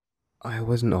I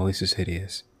wasn't always this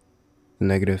hideous. The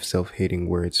negative, self-hating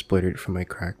words spluttered from my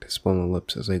cracked, swollen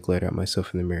lips as I glared at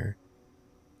myself in the mirror.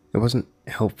 It wasn't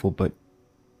helpful, but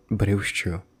it was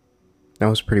true. I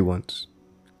was pretty once.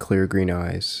 Clear green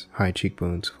eyes, high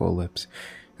cheekbones, full lips.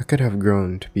 I could have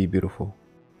grown to be beautiful.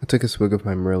 I took a swig of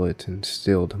my merlot and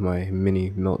stilled my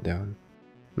mini meltdown.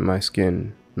 My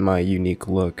skin, my unique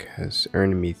look, has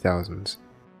earned me thousands.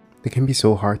 It can be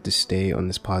so hard to stay on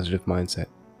this positive mindset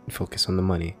and focus on the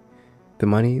money. The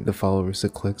money, the followers, the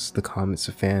clicks, the comments,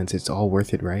 the fans, it's all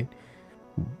worth it, right?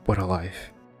 What a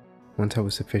life. Once I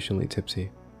was sufficiently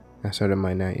tipsy, I started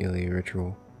my nightly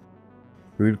ritual.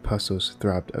 Rude pustules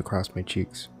throbbed across my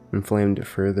cheeks, inflamed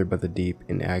further by the deep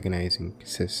and agonizing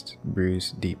cysts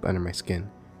bruised deep under my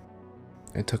skin.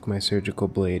 I took my surgical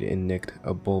blade and nicked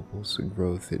a bulbous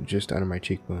growth just under my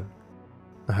cheekbone.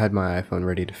 I had my iPhone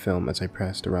ready to film as I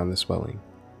pressed around the swelling.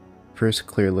 First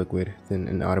clear liquid, then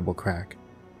an audible crack.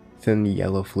 Thin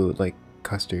yellow fluid like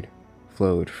custard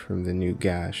flowed from the new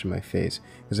gash in my face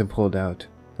as I pulled out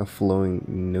a flowing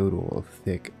noodle of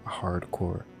thick, hard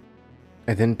core.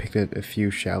 I then picked up a few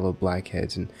shallow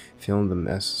blackheads and filmed the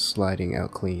mess sliding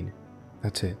out clean.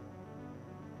 That's it.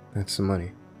 That's the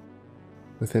money.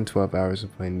 Within 12 hours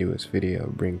of my newest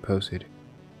video being posted,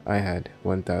 I had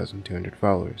 1,200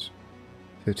 followers,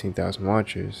 15,000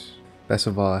 watchers. Best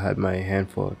of all, I had my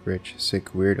handful of rich,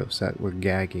 sick weirdos that were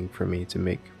gagging for me to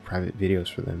make private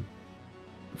videos for them.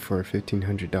 For a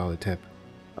 $1,500 tip,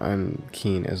 I'm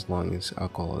keen as long as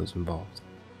alcohol is involved.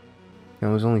 I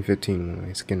was only 15 when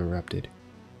my skin erupted.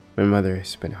 My mother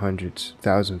spent hundreds,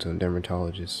 thousands on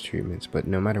dermatologist treatments, but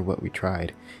no matter what we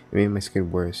tried, it made my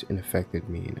skin worse and affected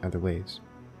me in other ways.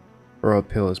 Oral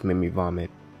pills made me vomit.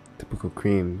 Typical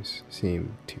creams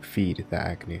seemed to feed the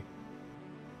acne.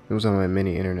 It was on my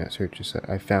many internet searches that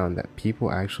I found that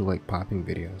people actually like popping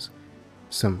videos.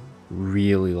 Some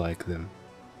really like them.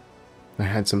 I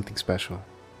had something special.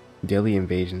 Daily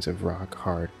invasions of rock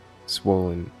hard,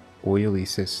 swollen, oily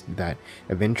cysts that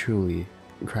eventually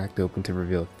cracked open to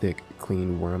reveal thick,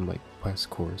 clean, worm-like pus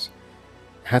cores.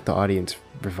 I had the audience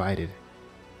divided,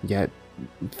 yet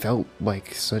felt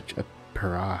like such a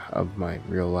pariah of my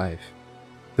real life.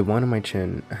 The one on my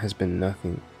chin has been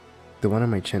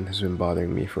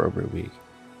bothering me for over a week.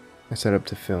 I set up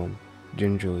to film,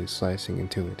 gingerly slicing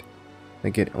into it. I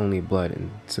get only blood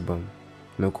and sebum,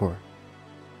 no core.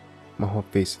 My whole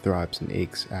face throbs and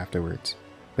aches afterwards,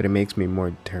 but it makes me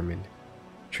more determined.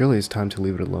 Surely it's time to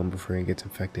leave it alone before it gets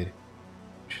infected.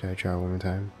 Should I try one more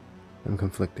time? I'm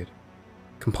conflicted,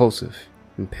 compulsive,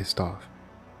 and pissed off.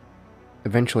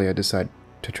 Eventually I decide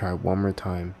to try one more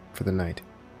time for the night.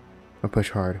 I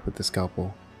push hard with the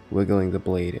scalpel, wiggling the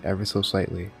blade ever so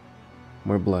slightly.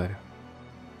 More blood.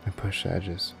 I push the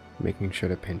edges, making sure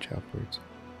to pinch upwards.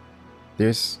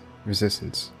 There's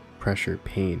resistance, pressure,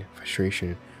 pain,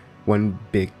 frustration. One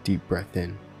big deep breath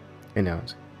in and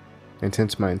out. I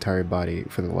tense my entire body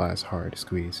for the last hard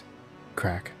squeeze.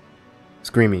 Crack.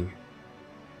 Screaming.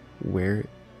 Where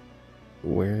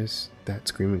is that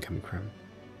screaming coming from?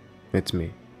 It's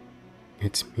me.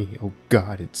 It's me. Oh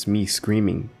God, it's me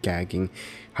screaming, gagging,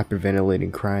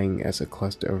 hyperventilating, crying as a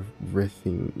cluster of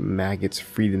writhing maggots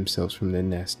free themselves from the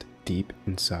nest deep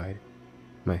inside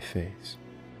my face.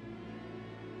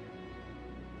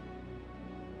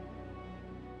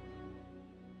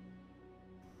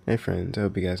 Hey friends, I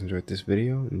hope you guys enjoyed this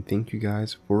video, and thank you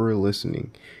guys for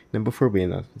listening. Now before we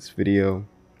end off this video,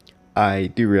 I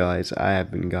do realize I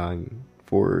have been gone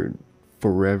for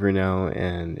forever now,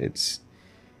 and it's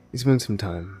been some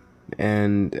time,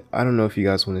 and I don't know if you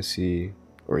guys want to see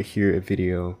or hear a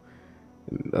video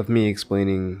of me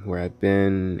explaining where I've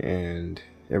been and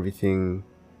everything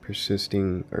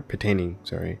pertaining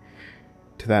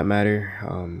to that matter.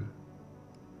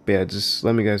 But yeah, just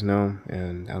let me guys know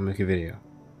and I'll make a video.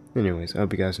 Anyways, I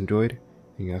hope you guys enjoyed.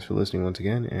 Thank you guys for listening once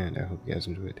again, and I hope you guys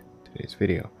enjoyed today's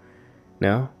video.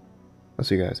 Now, I'll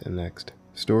see you guys in the next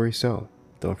story, so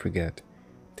don't forget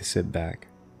to sit back,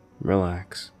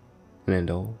 relax, and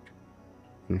indulge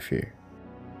in fear.